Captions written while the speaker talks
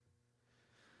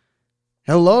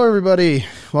Hello, everybody.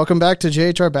 Welcome back to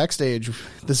JHR Backstage.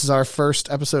 This is our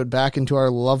first episode back into our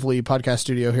lovely podcast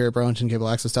studio here at Burlington Cable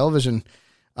Access Television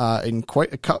in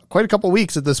quite a couple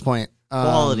weeks at this point.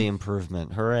 Quality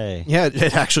improvement. Hooray. Yeah,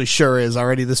 it actually sure is.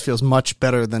 Already this feels much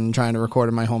better than trying to record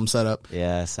in my home setup.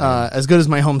 Yes. As good as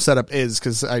my home setup is,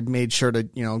 because I made sure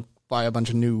to, buy a bunch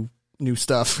of new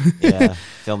stuff. Yeah,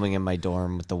 filming in my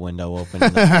dorm with the window open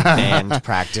and the band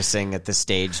practicing at the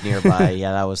stage nearby.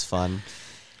 Yeah, that was fun.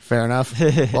 Fair enough.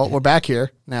 Well, we're back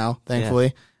here now,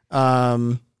 thankfully.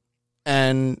 Yeah.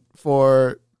 And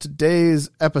for today's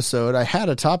episode, I had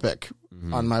a topic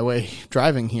on my way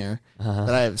driving here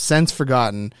that I have since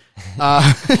forgotten.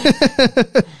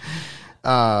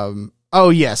 Oh,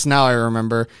 yes, now I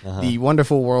remember. The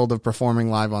wonderful world of performing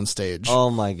live on stage. Oh,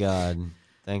 my God.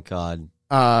 Thank God.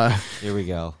 Here we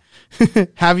go.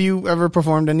 Have you ever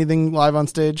performed anything live on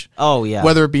stage? Oh, yeah.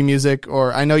 Whether it be music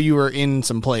or I know you were in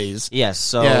some plays. Yes.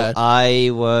 So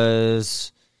I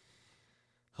was.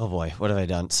 Oh, boy. What have I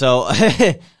done? So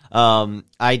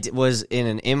was in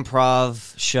an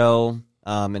improv show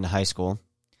in high school.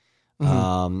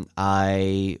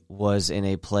 I was in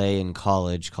a play in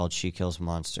college called She Kills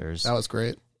Monsters. That was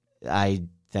great.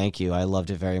 Thank you. I loved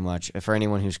it very much. For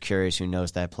anyone who's curious who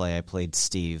knows that play, I played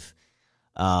Steve.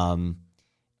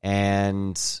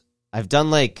 And I've done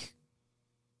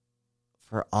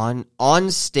for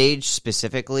on stage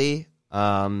specifically,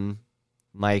 my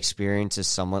experience is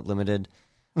somewhat limited.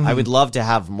 I would love to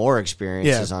have more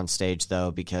experiences on stage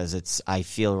though, because I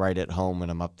feel right at home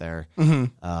when I'm up there.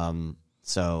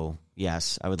 So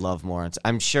yes, I would love more.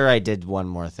 I'm sure I did one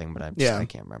more thing, but I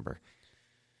can't remember.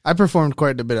 I performed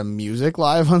quite a bit of music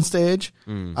live on stage,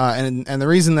 and the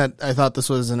reason that I thought this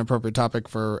was an appropriate topic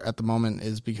for at the moment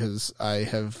is because I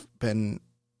have been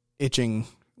itching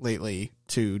lately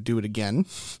to do it again.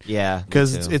 Yeah,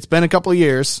 because it's been a couple of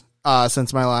years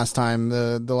since my last time.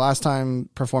 The last time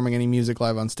performing any music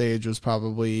live on stage was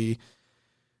probably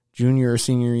junior or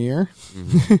senior year.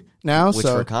 Now, which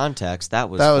for context, that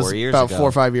was 4 years ago. About 4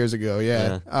 or 5 years ago.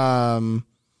 Yeah.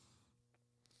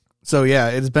 So yeah,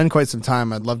 it's been quite some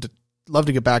time. I'd love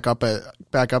to get back up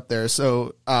there.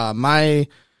 So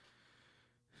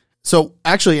so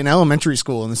actually in elementary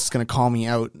school, and this is going to call me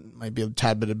out, it might be a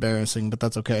tad bit embarrassing, but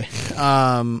that's okay.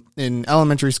 In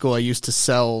elementary school, I used to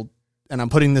sell, and I'm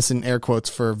putting this in air quotes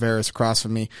for Veras across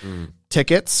from me,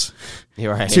 tickets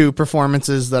to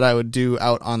performances that I would do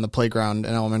out on the playground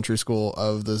in elementary school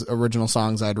of the original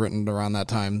songs I'd written around that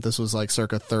time. This was like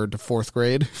circa 3rd to 4th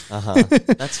grade.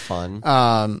 That's fun.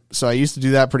 So I used to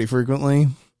do that pretty frequently.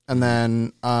 And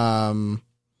then, I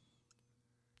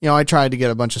tried to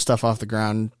get a bunch of stuff off the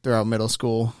ground throughout middle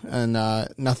school, and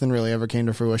nothing really ever came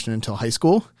to fruition until high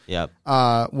school. Yep.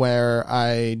 Where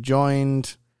I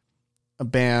joined a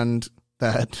band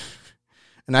that...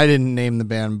 And I didn't name the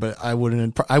band, but I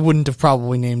wouldn't have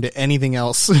probably named it anything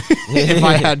else if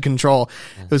I had control.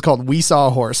 It was called We Saw a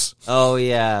Horse. Oh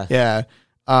yeah, yeah.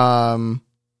 Or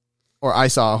I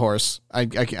Saw a Horse. I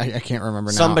can't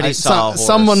remember now. Somebody saw a horse.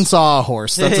 Someone saw a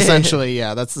horse. That's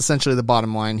essentially the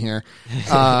bottom line here.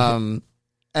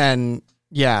 And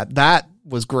yeah, that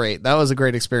was great. That was a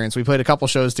great experience. We played a couple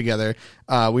shows together.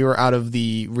 We were out of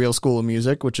the Real School of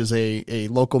Music, which is a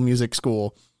local music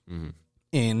school.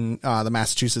 In the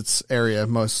Massachusetts area,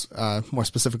 more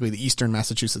specifically the eastern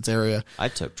Massachusetts area. I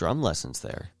took drum lessons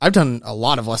there. I've done a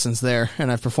lot of lessons there,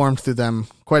 and I've performed through them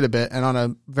quite a bit. And on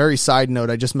a very side note,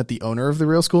 I just met the owner of the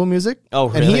Real School of Music. Oh,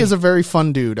 really? And he is a very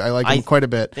fun dude. I like him quite a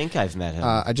bit. I think I've met him.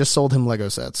 I just sold him Lego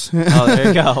sets. Oh, there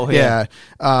you go. Yeah.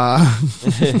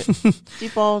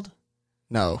 Deep bald?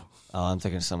 No. Oh, I'm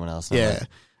thinking of someone else. Yeah.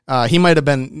 He might have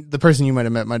been the person you might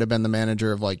have met. Might have been the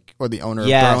manager of or the owner of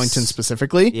Burlington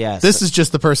specifically. Yes, this is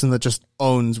just the person that just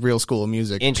owns Real School of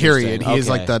Music. Period. He is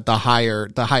like the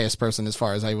highest person as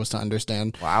far as I was to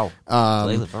understand. Wow.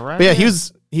 But yeah, he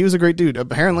was a great dude.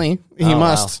 Apparently, he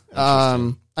must.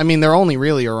 Wow. I mean, they're only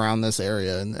really around this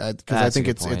area, and because I think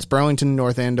it's Burlington,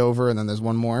 North Andover, and then there's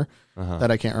one more that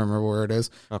I can't remember where it is.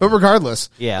 Okay. But regardless,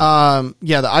 the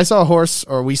I Saw a Horse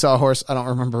or We Saw a Horse. I don't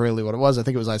remember really what it was. I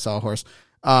think it was I Saw a Horse.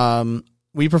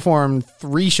 We performed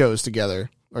 3 shows together,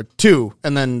 or 2,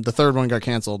 and then the third one got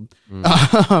canceled.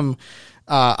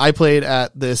 I played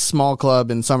at this small club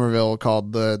in Somerville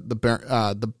called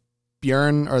the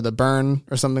Bjorn or the Burn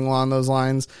or something along those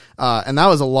lines. And that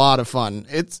was a lot of fun.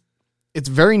 It's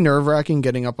very nerve-wracking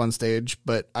getting up on stage,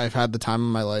 but I've had the time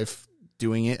of my life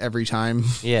doing it every time.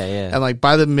 Yeah, yeah. And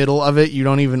by the middle of it, you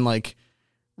don't even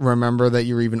remember that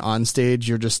you're even on stage.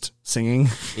 You're just singing.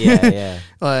 Yeah,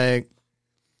 yeah.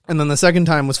 And then the second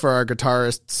time was for our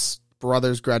guitarist's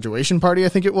brother's graduation party, I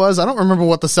think it was. I don't remember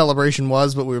what the celebration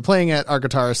was, but we were playing at our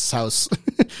guitarist's house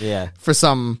for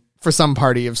some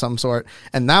party of some sort.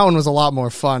 And that one was a lot more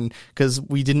fun because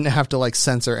we didn't have to like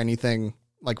censor anything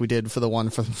like we did for the one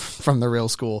from the real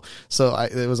school. So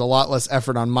it was a lot less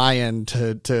effort on my end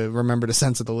to remember to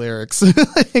censor the lyrics.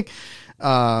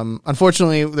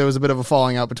 Unfortunately, there was a bit of a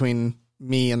falling out between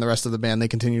me and the rest of the band. They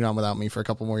continued on without me for a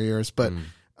couple more years, but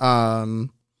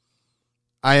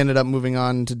I ended up moving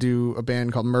on to do a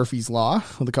band called Murphy's Law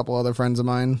with a couple other friends of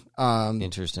mine.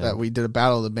 Interesting. That we did a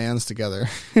battle of the bands together.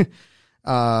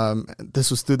 This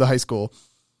was through the high school.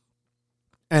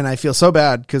 And I feel so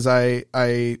bad because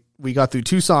we got through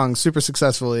 2 songs super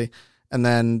successfully. And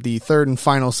then the third and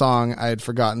final song, I had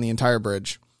forgotten the entire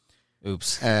bridge.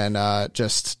 Oops. And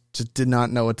just did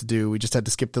not know what to do. We just had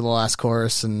to skip to the last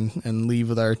chorus and leave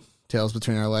with our tails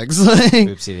between our legs.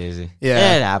 Oopsie daisy.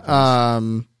 Yeah. It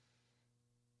happens.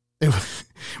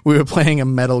 We were playing a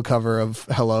metal cover of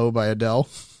Hello by Adele.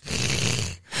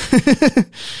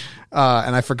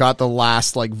 And I forgot the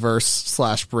last like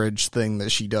verse/bridge thing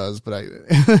that she does, but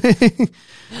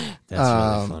that's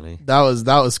really funny. That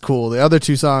was cool. The other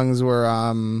 2 songs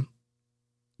were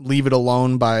Leave It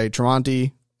Alone by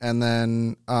Tremonti and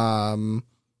then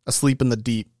Asleep in the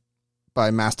Deep by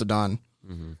Mastodon.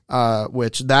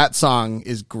 Which that song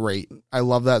is great. I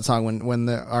love that song. When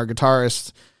our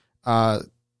guitarist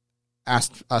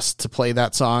asked us to play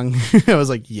that song, I was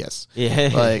like, yes. Yeah.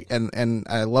 Like, and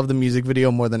I love the music video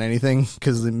more than anything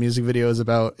because the music video is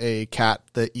about a cat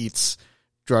that eats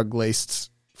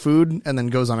drug-laced food and then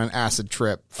goes on an acid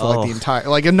trip for like the entire,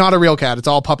 like not a real cat. It's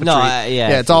all puppetry. No,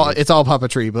 it's all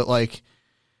puppetry, but like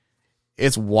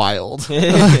it's wild.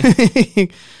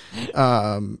 But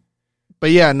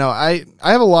yeah, no, I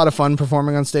have a lot of fun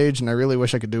performing on stage and I really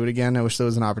wish I could do it again. I wish there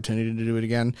was an opportunity to do it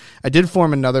again. I did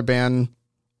form another band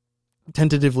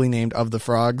tentatively named Of the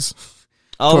Frogs.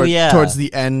 Towards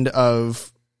the end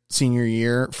of senior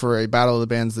year for a battle of the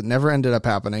bands that never ended up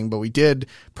happening, but we did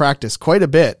practice quite a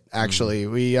bit actually.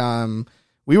 We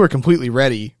were completely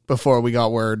ready before we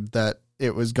got word that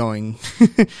it was going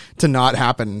to not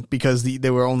happen because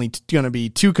there were only going to be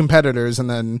 2 competitors and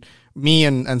then me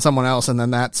and someone else, and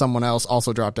then that someone else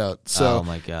also dropped out. So oh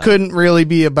my God. Couldn't really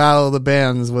be a battle of the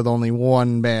bands with only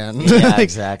one band. Yeah,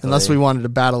 exactly. Unless we wanted to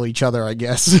battle each other, I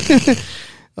guess.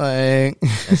 Like,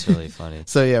 that's really funny.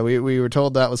 So yeah, we were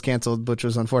told that was canceled, which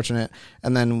was unfortunate.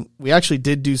 And then we actually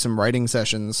did do some writing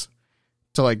sessions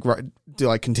to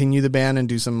continue the band and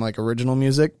do some like original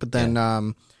music. But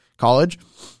then college,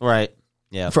 right?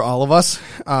 Yeah, for all of us.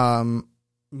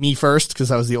 Me first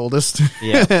because I was the oldest,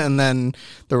 and then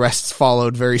the rest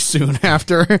followed very soon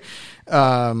after.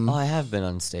 I have been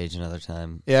on stage another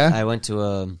time. Yeah, I went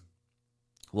to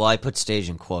I put stage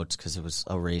in quotes because it was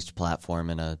a raised platform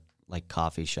in a like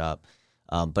coffee shop,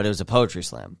 but it was a poetry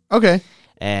slam. Okay,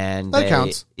 and that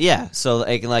counts. Yeah, so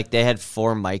like they had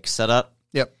 4 mics set up.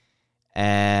 Yep,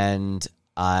 and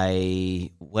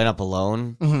I went up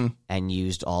alone and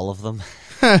used all of them,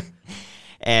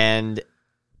 and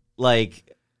like.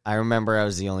 I remember I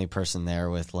was the only person there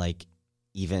with like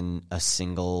even a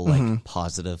single like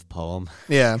positive poem.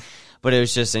 Yeah. But it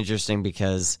was just interesting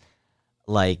because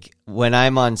like when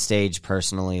I'm on stage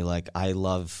personally, like I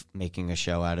love making a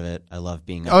show out of it. I love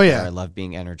being up there. I love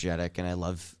being energetic and I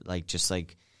love like just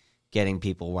like getting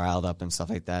people riled up and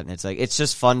stuff like that. And it's like it's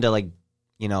just fun to like,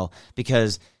 you know,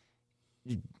 because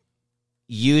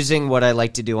using what I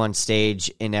like to do on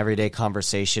stage in everyday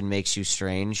conversation makes you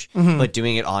strange, but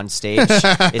doing it on stage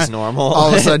is normal. All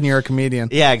of a sudden, you're a comedian.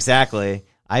 Yeah, exactly.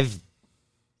 I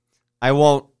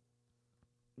won't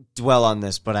dwell on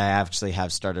this, but I actually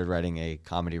have started writing a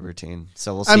comedy routine.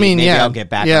 So we'll see. Maybe I'll get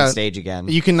back on stage again.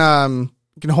 You can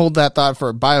hold that thought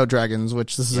for Bio Dragons,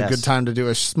 which this is a good time to do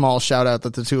a small shout out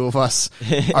that the 2 of us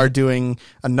are doing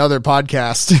another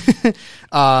podcast.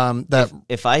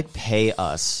 If I pay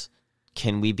us.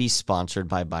 Can we be sponsored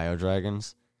by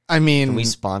Biodragons? I mean, can we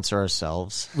sponsor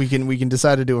ourselves? We can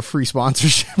decide to do a free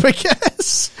sponsorship, I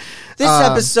guess. This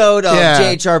episode of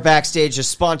JHR Backstage is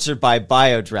sponsored by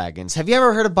Biodragons. Have you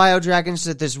ever heard of Biodragons?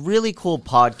 It's this really cool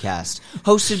podcast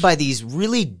hosted by these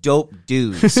really dope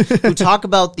dudes who talk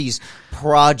about these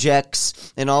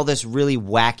projects and all this really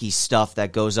wacky stuff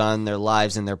that goes on in their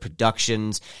lives and their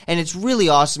productions. And it's really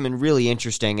awesome and really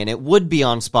interesting. And it would be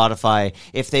on Spotify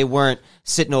if they weren't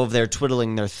sitting over there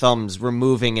twiddling their thumbs,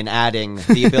 removing and adding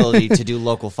the ability to do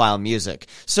local file music.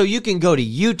 So you can go to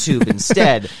YouTube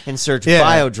instead and search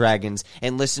Biodragons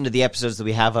and listen to the episodes that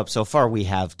we have up so far. We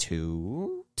have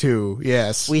 2. 2,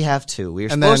 yes. We have 2. We were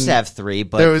supposed to have 3,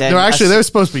 but there were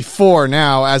supposed to be 4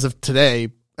 now as of today.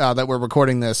 that we're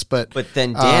recording this, but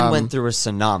then Dan went through a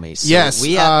tsunami. So yes,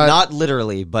 we have, not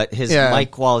literally, but his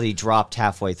mic quality dropped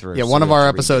halfway through. Yeah, so one of our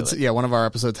episodes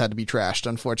had to be trashed,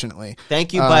 unfortunately.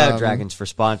 Thank you, BioDragons, for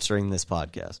sponsoring this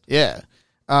podcast. Yeah.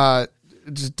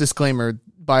 Just disclaimer,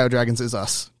 BioDragons is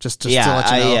us. Just to let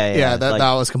you know.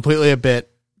 That was completely a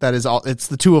bit. That is all. It's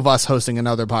the two of us hosting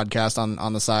another podcast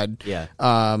on the side. Yeah.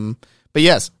 But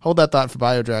yes, hold that thought for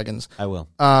BioDragons. I will.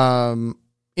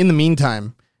 In the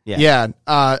meantime,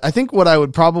 I think what I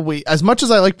would probably, as much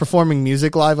as I like performing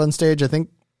music live on stage, I think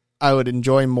I would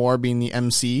enjoy more being the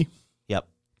MC. Yep.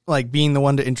 Like being the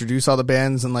one to introduce all the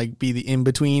bands and like be the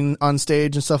in-between on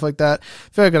stage and stuff like that. I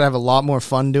feel like I'd have a lot more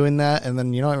fun doing that. And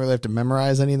then you don't really have to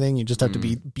memorize anything. You just have to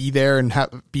be there and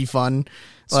be fun.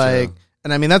 It's true.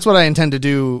 And I mean, that's what I intend to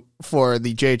do for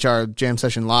the JHR Jam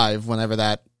Session Live whenever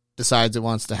that decides it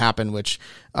wants to happen, which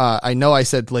I know I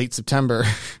said late September.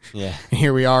 Yeah.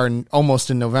 Here we are almost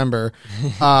in November.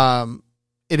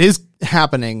 It is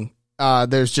happening.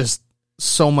 There's just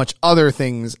so much other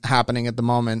things happening at the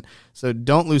moment. So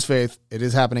don't lose faith. It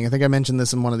is happening. I think I mentioned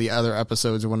this in one of the other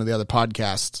episodes or one of the other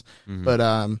podcasts, but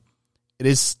it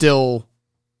is still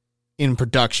in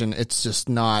production. It's just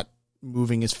not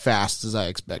moving as fast as I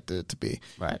expected it to be.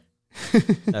 Right.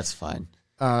 That's fine.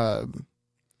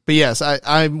 But yes,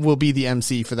 I will be the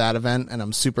MC for that event, and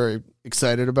I'm super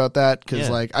excited about that because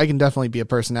like I can definitely be a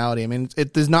personality. I mean,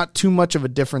 there's not too much of a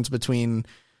difference between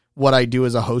what I do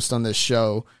as a host on this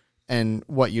show and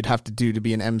what you'd have to do to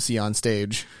be an MC on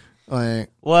stage.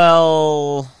 Like,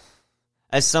 well,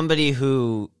 as somebody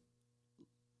who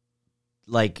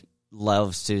like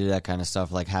loves to do that kind of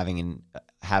stuff, like having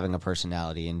a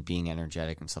personality and being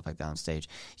energetic and stuff like that on stage,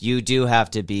 you do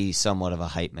have to be somewhat of a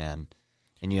hype man.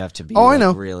 And you have to be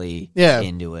really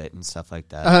into it and stuff like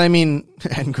that. I mean,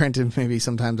 and granted, maybe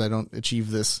sometimes I don't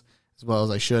achieve this as well as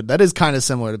I should. That is kind of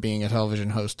similar to being a television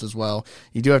host as well.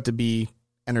 You do have to be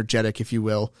energetic, if you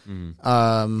will,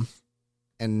 and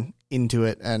into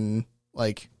it and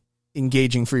like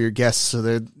engaging for your guests so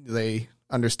that they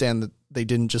understand that they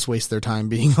didn't just waste their time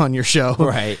being on your show.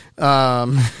 Right. I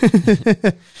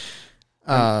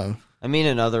mean,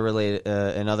 in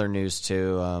other news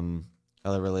too,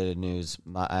 other related news,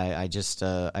 I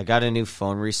got a new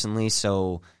phone recently,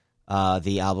 so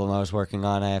the album I was working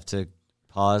on, I have to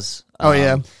pause.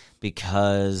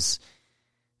 Because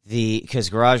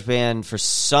GarageBand, for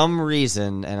some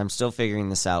reason, and I'm still figuring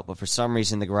this out, but for some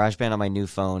reason the GarageBand on my new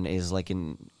phone is like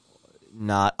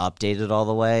not updated all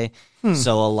the way.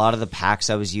 So a lot of the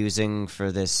packs I was using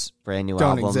for this brand new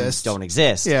album don't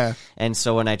exist. Yeah. And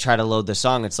so when I try to load the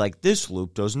song, it's like, this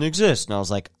loop doesn't exist. And I was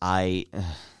like,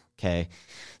 okay.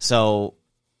 So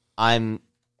I don't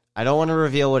want to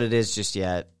reveal what it is just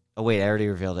yet. Oh, wait, I already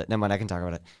revealed it. Never mind, I can talk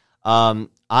about it.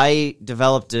 I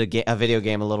developed a video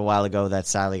game a little while ago that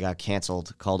sadly got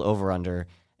canceled called Over Under,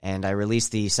 and I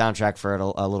released the soundtrack for it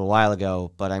a little while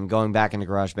ago, but I'm going back into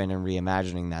GarageBand and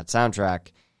reimagining that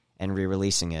soundtrack and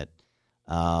re-releasing it,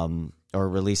 or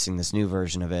releasing this new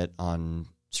version of it on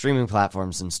streaming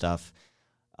platforms and stuff.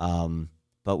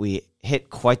 But we hit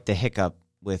quite the hiccup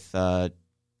with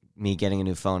me getting a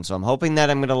new phone. So I'm hoping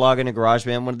that I'm going to log into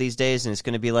GarageBand one of these days and it's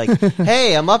going to be like,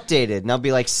 hey, I'm updated. And I'll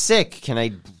be like, sick. Can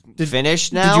I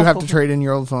finish now? Did you have to trade in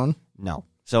your old phone? No.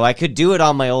 So I could do it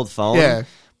on my old phone. Yeah.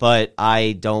 But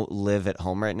I don't live at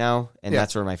home right now, and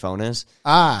that's where my phone is.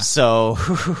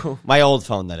 So my old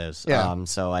phone, that is. Yeah.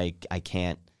 So I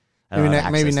can't.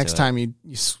 Maybe next time you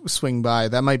swing by,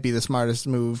 that might be the smartest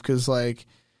move because like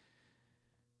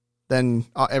then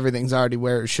everything's already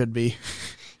where it should be.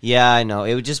 Yeah, I know.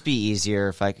 It would just be easier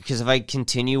if I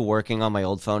continue working on my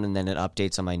old phone and then it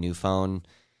updates on my new phone,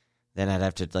 then I'd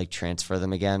have to like transfer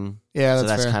them again. Yeah, so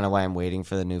that's kind of why I'm waiting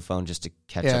for the new phone just to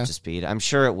catch up to speed. I'm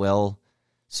sure it will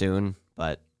soon,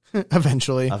 but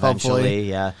eventually, hopefully.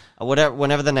 Yeah.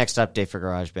 Whenever the next update for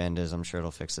GarageBand is, I'm sure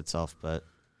it'll fix itself. But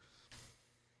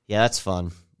yeah, that's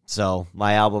fun. So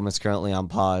my album is currently on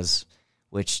pause,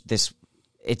 which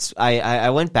I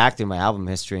went back through my album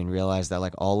history and realized that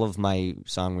like all of my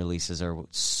song releases are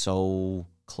so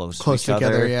close to each together,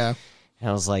 other. Yeah. And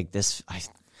I was like,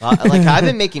 I've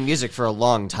been making music for a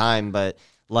long time, but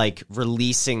like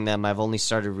releasing them, I've only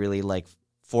started really like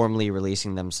formally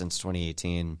releasing them since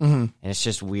 2018. And it's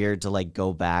just weird to like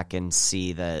go back and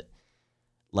see that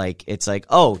like it's like,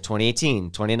 oh,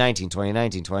 2018, 2019,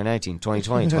 2019, 2019,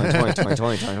 2020, 2020,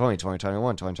 2020, 2020,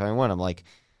 2021, 2021. I'm like,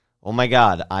 oh my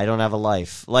God, I don't have a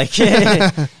life. Like,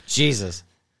 Jesus.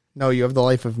 No, you have the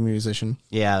life of a musician.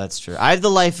 Yeah, that's true. I have the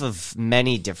life of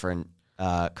many different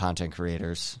content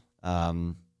creators.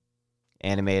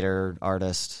 Animator,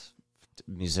 artist,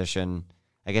 musician.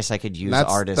 I guess I could use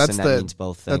artists, and that means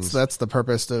both things. That's the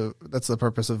purpose of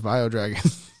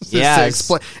BioDragon. Yeah,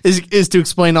 is to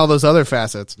explain all those other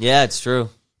facets. Yeah, it's true.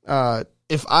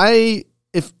 If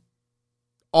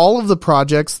all of the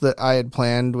projects that I had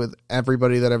planned with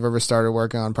everybody that I've ever started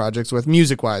working on projects with,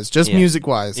 music-wise,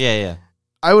 music-wise. Yeah.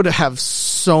 I would have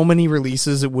so many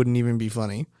releases, it wouldn't even be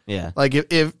funny. Yeah. Like,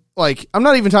 if I'm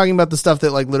not even talking about the stuff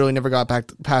that, like, literally never got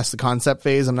past the concept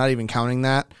phase. I'm not even counting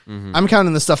that. Mm-hmm. I'm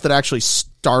counting the stuff that actually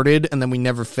started and then we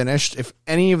never finished. If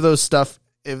any of those stuff,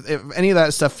 if any of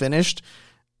that stuff finished,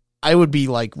 I would be,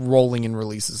 like, rolling in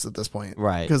releases at this point.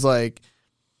 Right. Because, like,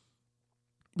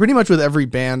 pretty much with every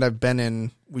band I've been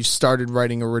in, we started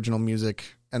writing original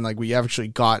music, and, like, we actually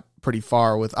got pretty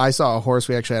far with I Saw a Horse.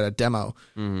 We actually had a demo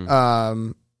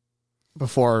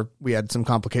before we had some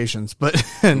complications, but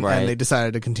and they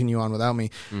decided to continue on without me.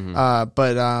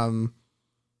 Mm-hmm.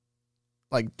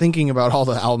 Like, thinking about all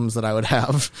the albums that I would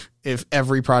have if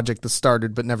every project that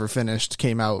started but never finished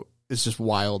came out is just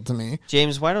wild to me.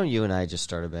 James, why don't you and I just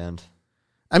start a band?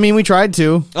 I mean, we tried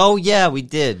to. Oh yeah, we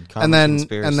did. And then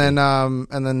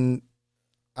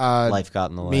life got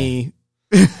in the way. Me,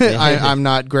 I'm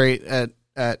not great at.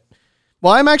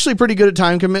 Well, I'm actually pretty good at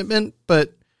time commitment,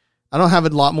 but I don't have a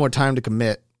lot more time to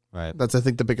commit. Right. That's, I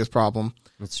think, the biggest problem.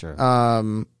 That's true.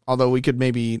 Although we could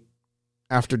maybe,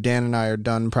 after Dan and I are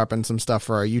done prepping some stuff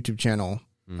for our YouTube channel,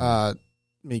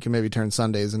 we can maybe turn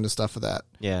Sundays into stuff for that.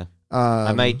 Yeah.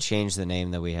 I might change the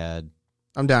name that we had.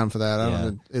 I'm down for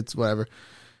that. It's whatever.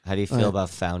 How do you feel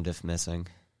about Found If Missing?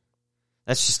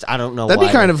 That's just, I don't know That'd why.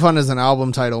 be kind of fun as an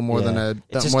album title more than a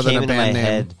band name.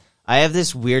 Head. I have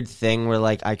this weird thing where,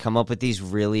 like, I come up with these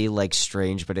really, like,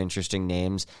 strange but interesting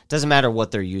names. Doesn't matter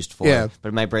what they're used for. Yeah.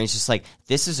 But my brain's just like,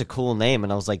 this is a cool name.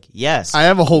 And I was like, yes. I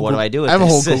have a whole what do I do with I have this?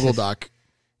 a whole Google Doc.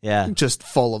 Yeah. Just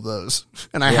full of those.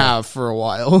 And I have for a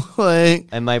while. Like,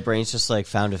 and my brain's just like,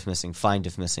 found if missing, find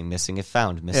if missing, missing if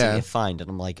found, missing if find. And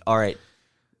I'm like, all right,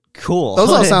 cool.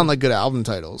 Those all sound like good album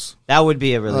titles. That would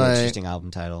be a really interesting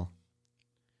album title.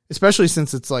 Especially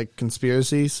since it's like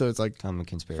conspiracy, so it's like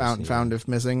conspiracy. Found if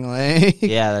missing. Like,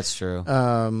 yeah, that's true.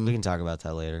 We can talk about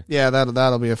that later. Yeah,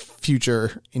 that'll be a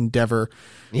future endeavor.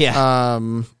 Yeah.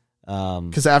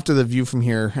 Because after The View from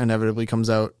Here inevitably comes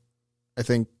out, I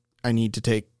think I need to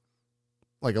take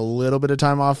like a little bit of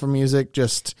time off from music.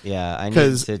 I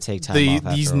need to take time off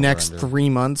after these next 3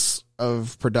 months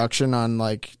of production on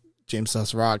like James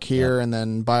Does Rock here, and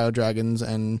then BioDragons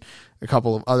and a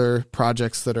couple of other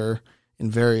projects that are in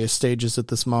various stages at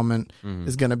this moment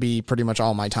is going to be pretty much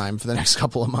all my time for the next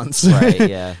couple of months. Right,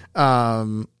 yeah.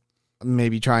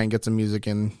 Maybe try and get some music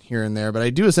in here and there. But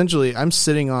I'm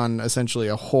sitting on essentially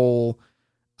a whole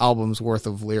album's worth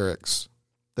of lyrics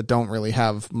that don't really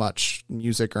have much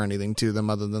music or anything to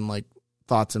them other than like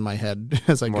thoughts in my head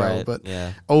as I go. But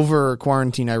over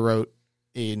quarantine, I wrote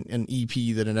an EP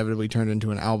that inevitably turned into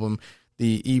an album.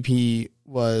 The EP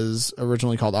was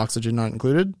originally called Oxygen Not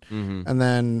Included. Mm-hmm. And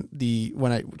then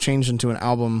when I changed into an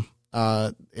album,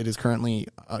 it is currently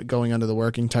going under the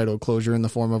working title Closure in the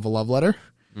Form of a Love Letter,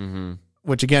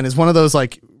 which again is one of those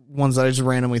like ones that I just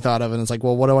randomly thought of. And it's like,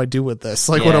 well, what do I do with this?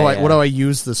 Like, what do I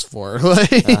use this for?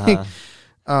 Like,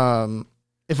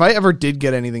 if I ever did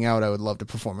get anything out, I would love to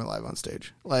perform it live on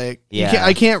stage. Like,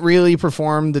 I can't really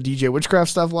perform the DJ Witchcraft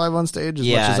stuff live on stage as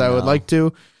much as I would like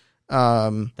to.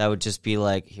 That would just be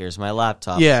like, here's my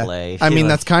laptop. Play. I mean,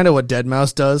 that's kind of what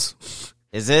Deadmau5 does.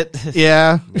 Is it?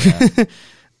 Yeah.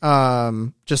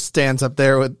 Just stands up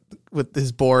there with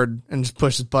his board and just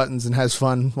pushes buttons and has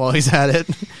fun while he's at it.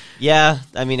 Yeah.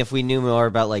 I mean, if we knew more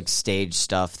about like stage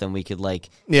stuff, then we could like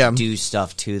do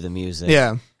stuff to the music.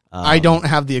 Yeah. I don't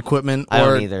have the equipment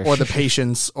or either. the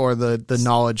patience or the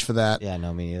knowledge for that. Yeah,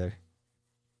 no, me neither.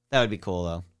 That would be cool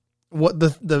though. What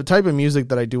the type of music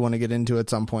that I do want to get into at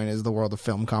some point is the world of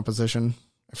film composition.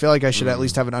 I feel like I should at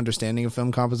least have an understanding of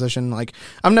film composition. Like,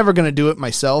 I'm never going to do it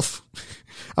myself.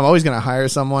 I'm always going to hire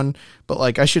someone, but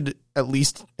like I should at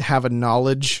least have a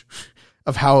knowledge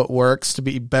of how it works to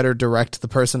be better direct the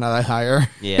person that I hire.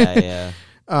 Yeah.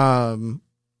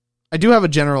 I do have a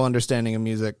general understanding of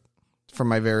music from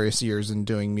my various years in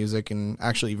doing music, and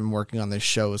actually even working on this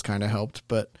show has kind of helped,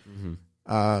 but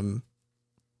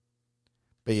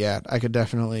yeah, I could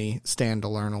definitely stand to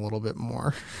learn a little bit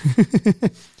more.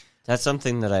 That's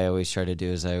something that I always try to do.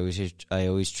 Is I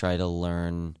always try to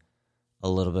learn a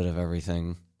little bit of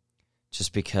everything,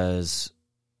 just because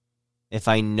if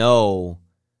I know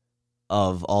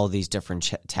of all these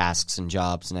different tasks and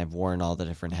jobs, and I've worn all the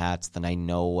different hats, then I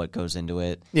know what goes into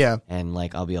it. Yeah, and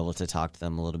like I'll be able to talk to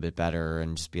them a little bit better,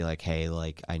 and just be like, hey,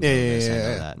 like I know this, I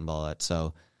know that, and all that.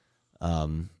 So,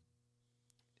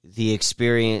 the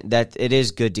experience that it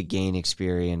is good to gain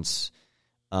experience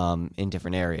in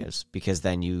different areas, because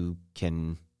then you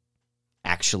can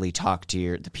actually talk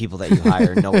to the people that you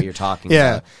hire, know what you're talking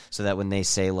about, so that when they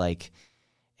say like,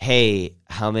 hey,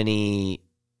 how many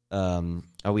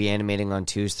are we animating on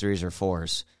 2s, 3s, or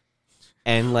 4s?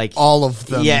 And like all of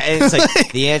them. Yeah, and it's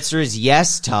like the answer is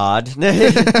yes, Todd.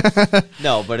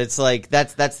 No, but it's like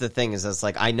that's the thing, is it's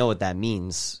like I know what that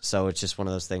means. So it's just one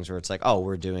of those things where it's like, oh,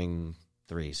 we're doing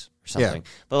 3s or something.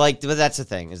 But that's the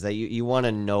thing, is that you want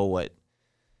to know what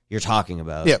you're talking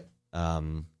about. Yep.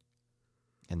 And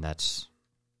that's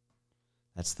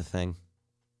the thing.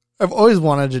 I've always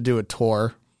wanted to do a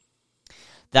tour.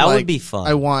 That would be fun.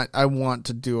 I want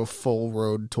to do a full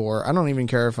road tour. I don't even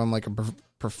care if I'm like a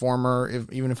performer,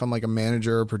 even if I'm like a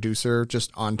manager or producer,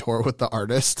 just on tour with the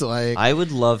artist. Like, I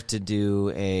would love to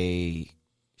do a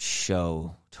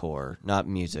show tour, not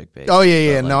music based. Oh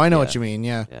yeah. Like, no, I know what you mean.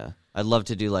 Yeah. Yeah. I'd love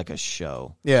to do like a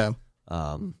show. Yeah.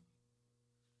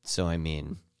 So I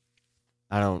mean,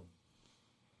 I don't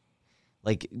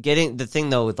like getting the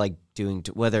thing though with like doing,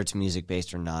 whether it's music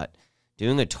based or not,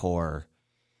 doing a tour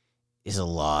is a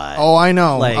lot. Oh, I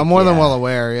know. Like, I'm more than well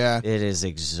aware. Yeah. It is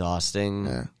exhausting.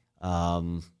 Yeah.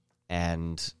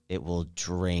 And it will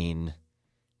drain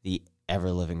the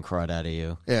ever-living crud out of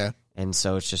you. Yeah. And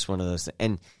so it's just one of those things.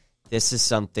 And this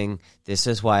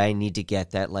is why I need to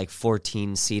get that like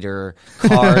 14-seater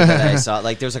car that I saw.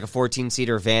 Like there's like a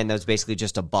 14-seater van that was basically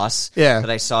just a bus that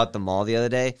I saw at the mall the other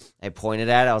day. I pointed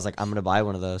at it. I was like, I'm going to buy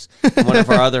one of those. And one of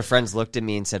our other friends looked at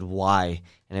me and said, why?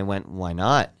 And I went, why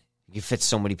not? You fit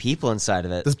so many people inside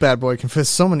of it. This bad boy can fit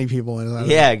so many people inside of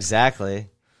it. Yeah, exactly.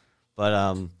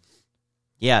 But,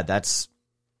 yeah,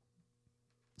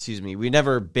 excuse me, we've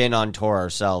never been on tour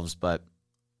ourselves, but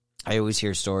I always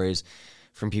hear stories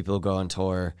from people who go on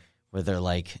tour where they're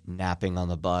like napping on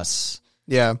the bus.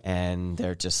 Yeah. And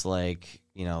they're just like,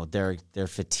 you know, they're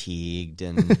fatigued,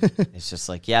 and it's just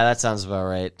like, yeah, that sounds about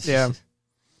right. Yeah.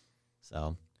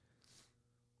 So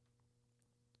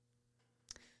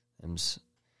them's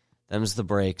the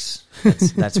breaks.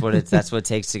 That's what it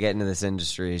takes to get into this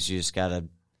industry, is you just gotta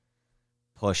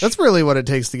push. That's really what it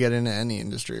takes to get into any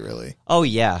industry, really. Oh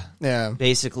yeah. Yeah.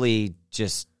 Basically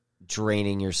just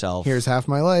draining yourself. Here's half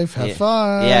my life. Have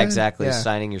fun. Yeah, exactly. Yeah.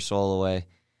 Signing your soul away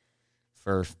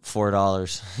for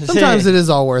 $4. Sometimes it is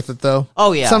all worth it, though.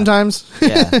 Oh yeah. Sometimes.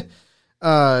 Yeah.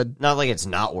 Not like it's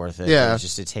not worth it. Yeah. It's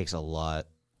just, it takes a lot.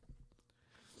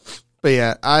 But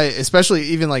yeah, especially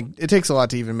even like, it takes a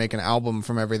lot to even make an album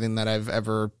from everything that I've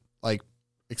ever like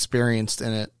experienced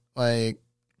in it. Like,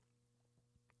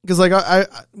 because like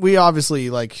we obviously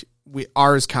like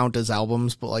ours count as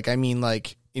albums, but like I mean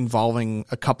like involving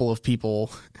a couple of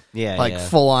people, like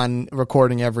full on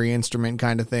recording every instrument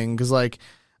kind of thing. Because like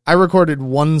I recorded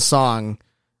one song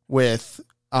with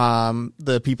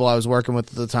the people I was working with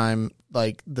at the time,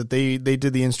 like that they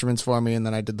did the instruments for me, and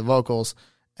then I did the vocals,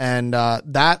 and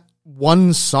that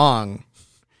one song,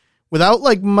 without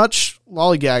like much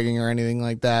lollygagging or anything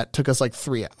like that, took us like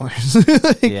 3 hours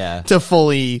to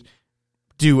fully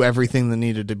do everything that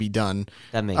needed to be done.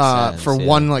 That makes sense. For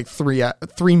one like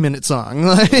 3-minute song.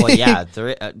 Well, yeah,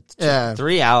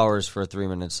 3 hours for a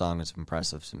 3-minute song is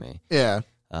impressive to me. Yeah.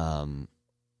 I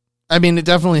mean, it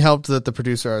definitely helped that the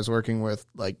producer I was working with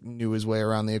like knew his way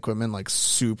around the equipment like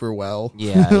super well.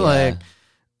 Yeah. Like,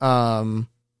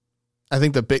 I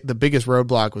think the biggest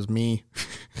roadblock was me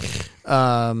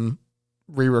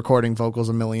re-recording vocals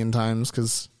a million times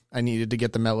because I needed to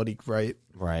get the melody right.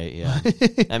 Right, yeah.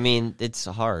 I mean, it's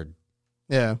hard.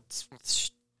 Yeah.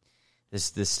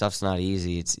 This stuff's not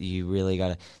easy. You really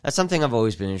gotta. That's something I've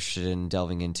always been interested in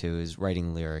delving into, is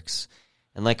writing lyrics.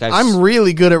 And like I'm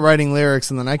really good at writing lyrics,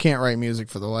 and then I can't write music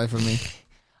for the life of me.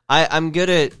 I'm good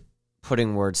at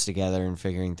putting words together and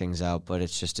figuring things out, but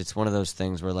it's one of those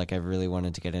things where like I really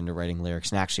wanted to get into writing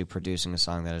lyrics and actually producing a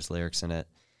song that has lyrics in it,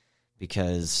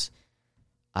 because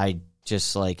I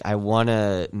just like, I want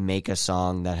to make a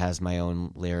song that has my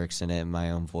own lyrics in it and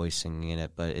my own voicing in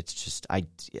it, but it's just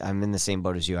I'm in the same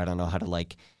boat as you. I don't know how to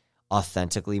like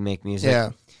authentically make music.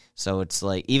 Yeah. So it's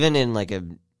like, even in like a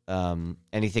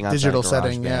anything outside digital of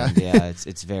setting, band, yeah,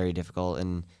 it's very difficult.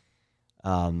 And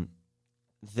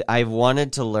I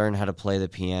wanted to learn how to play the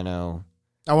piano.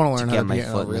 I want to learn how to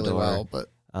piano really well, but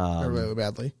really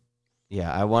badly.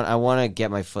 Yeah, I want to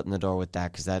get my foot in the door with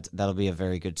that, because that'll be a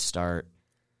very good start,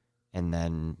 and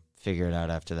then figure it out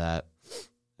after that.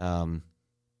 But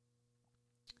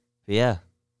yeah,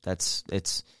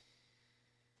 it's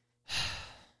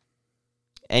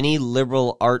any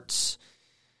liberal arts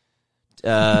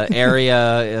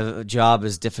area job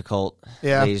is difficult,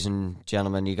 ladies and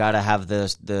gentlemen. You got to have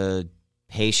the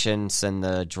patience and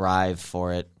the drive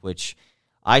for it, which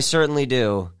I certainly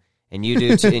do, and you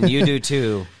do too, and you do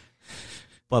too.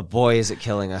 But boy, is it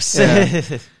killing us. Yeah.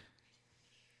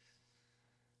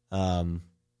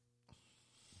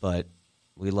 But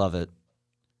we love it.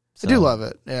 So. I do love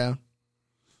it. Yeah.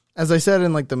 As I said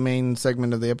in like the main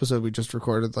segment of the episode we just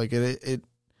recorded, like it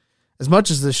as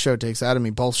much as this show takes out of me,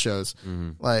 both shows,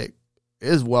 like it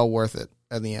is well worth it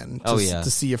at the end. To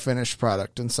see a finished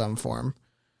product in some form.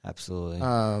 Absolutely.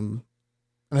 And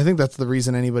I think that's the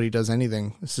reason anybody does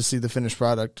anything is to see the finished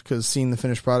product, because seeing the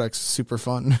finished product's super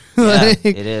fun. Yeah, like,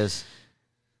 it is.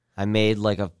 I made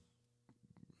like a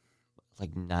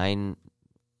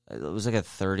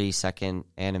 30-second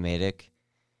animatic,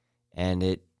 and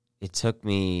it took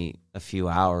me a few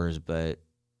hours, but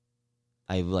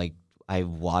I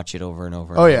watch it over and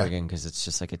over and over again, because it's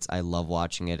just like I love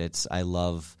watching it. I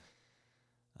love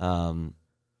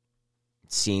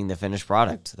seeing the finished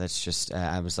product. That's just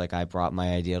I was like, I brought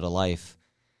my idea to life,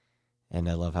 and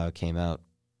I love how it came out.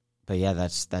 But yeah,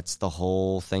 that's the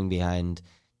whole thing behind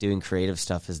doing creative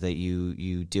stuff, is that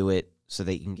you do it so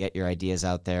that you can get your ideas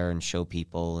out there and show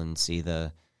people and see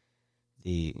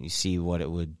you see what it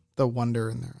would. The wonder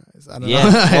in their eyes. I don't know.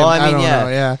 Well, I mean, don't know,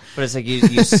 yeah. But it's like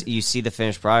you see the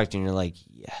finished product and you're like,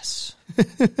 yes,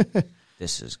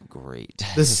 this is great.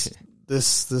 This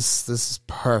is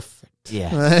perfect.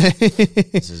 Yeah,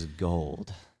 this is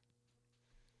gold.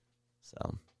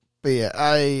 So, but yeah,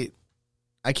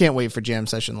 I can't wait for Jam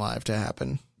Session Live to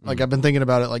happen. Like I've been thinking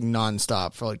about it like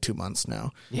nonstop for like 2 months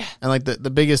now. Yeah, and like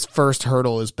the biggest first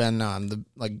hurdle has been the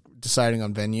deciding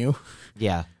on venue.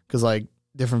 Yeah, because like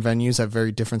different venues have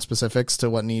very different specifics to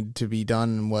what need to be done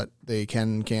and what they can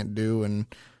and can't do, and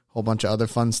a whole bunch of other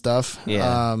fun stuff.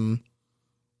 Yeah.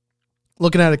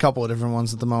 Looking at a couple of different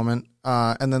ones at the moment.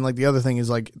 And then like the other thing is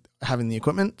like having the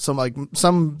equipment. So like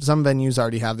some venues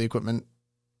already have the equipment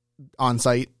on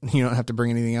site. You don't have to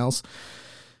bring anything else,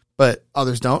 but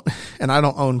others don't. And I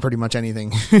don't own pretty much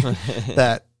anything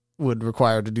that would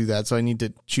require to do that. So I need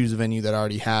to choose a venue that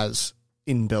already has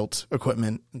inbuilt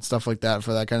equipment and stuff like that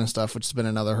for that kind of stuff, which has been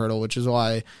another hurdle, which is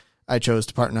why I chose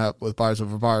to partner up with Bars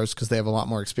Over Bars, because they have a lot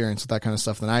more experience with that kind of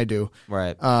stuff than I do.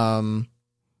 Right.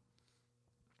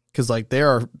 Because like they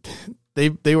were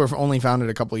only founded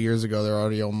a couple of years ago. They're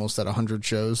already almost at 100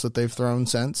 shows that they've thrown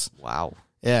since. Wow.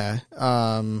 Yeah.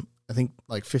 I think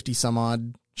like 50 some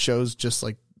odd shows just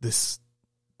like this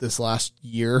last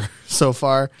year so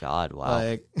far. God, wow.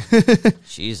 Like,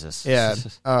 Jesus. Yeah.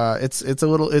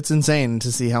 It's insane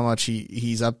to see how much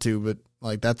he's up to, but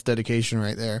like that's dedication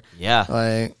right there. Yeah.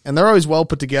 Like, and they're always well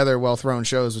put together, well thrown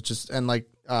shows, which is, and like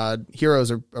Heroes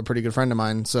are a pretty good friend of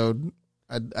mine, so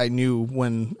I knew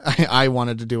when I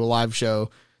wanted to do a live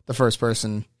show, the first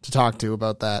person to talk to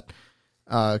about that,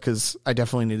 because I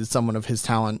definitely needed someone of his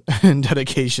talent and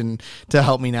dedication to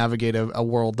help me navigate a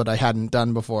world that I hadn't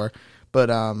done before. But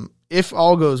if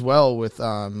all goes well with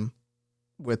Jam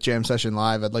Session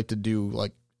Live, I'd like to do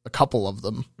like a couple of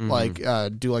them, like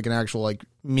do like an actual like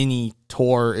mini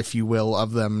tour, if you will,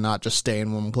 of them, not just stay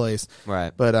in one place.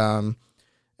 Right. But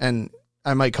and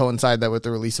I might coincide that with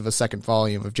the release of a second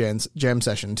volume of Jam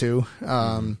Session too,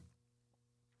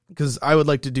 because I would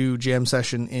like to do Jam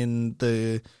Session in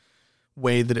the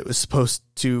way that it was supposed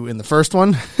to in the first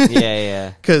one.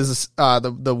 Yeah. Because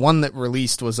the one that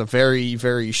released was a very,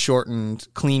 very shortened,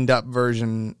 cleaned up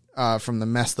version from the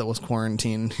mess that was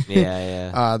quarantine.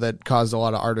 Yeah. That caused a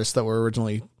lot of artists that were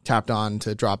originally tapped on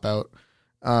to drop out.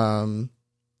 But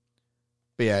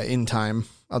yeah, in time,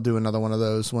 I'll do another one of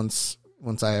those once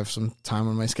I have some time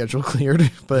on my schedule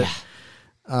cleared. But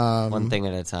one thing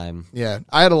at a time. Yeah,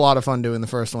 I had a lot of fun doing the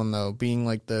first one though. Being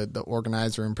like the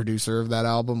organizer and producer of that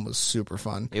album was super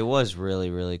fun. It was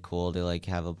really, really cool to like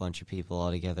have a bunch of people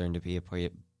all together and to be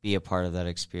a part of that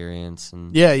experience.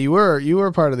 And yeah, you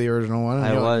were part of the original one.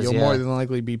 You'll more than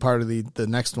likely be part of the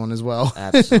next one as well.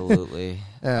 Absolutely.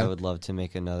 Yeah. I would love to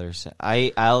make another.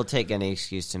 I'll take any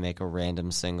excuse to make a random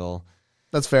single.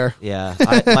 That's fair. Yeah,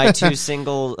 my two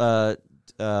single.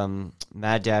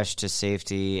 Mad Dash to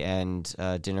Safety and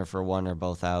Dinner for One are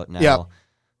both out now.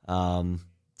 Yep.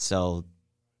 So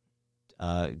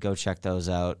go check those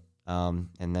out. And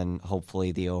then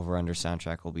hopefully the Over Under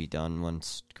soundtrack will be done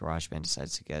once GarageBand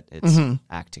decides to get its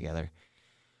act together.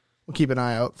 We'll keep an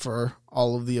eye out for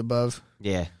all of the above.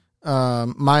 Yeah.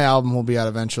 My album will be out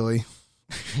eventually.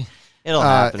 It'll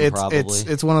happen probably.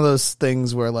 It's one of those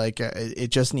things where like it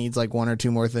just needs like one or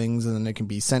two more things and then it can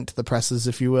be sent to the presses,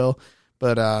 if you will.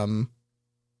 But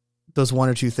those one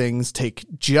or two things take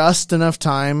just enough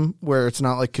time where it's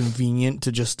not like convenient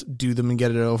to just do them and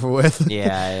get it over with.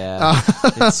 Yeah.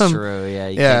 It's true. Yeah.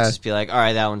 You can't just be like, all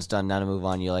right, that one's done. Now to move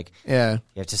on. You're like, you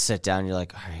have to sit down. You're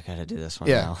like, all right, I got to do this one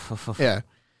now.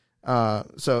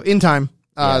 So in time,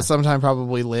 sometime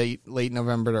probably late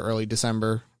November to early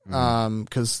December.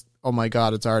 Cause oh my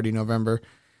God, it's already November.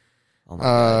 Oh my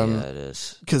God, it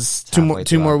is. Because two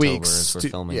more weeks. We're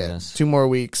filming this. 2 more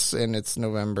weeks, and it's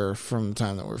November from the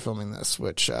time that we're filming this,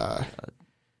 which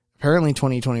apparently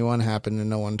 2021 happened and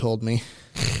no one told me.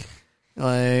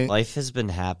 Life has been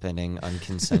happening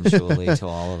unconsensually to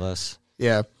all of us.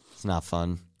 Yeah. It's not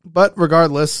fun. But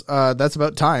regardless, that's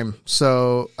about time.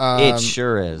 So it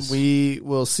sure is. We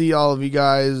will see all of you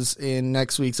guys in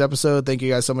next week's episode. Thank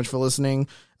you guys so much for listening.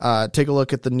 Take a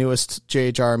look at the newest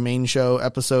JHR main show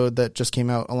episode that just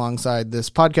came out alongside this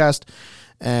podcast.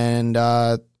 And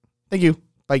thank you.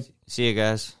 Bye. See you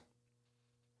guys.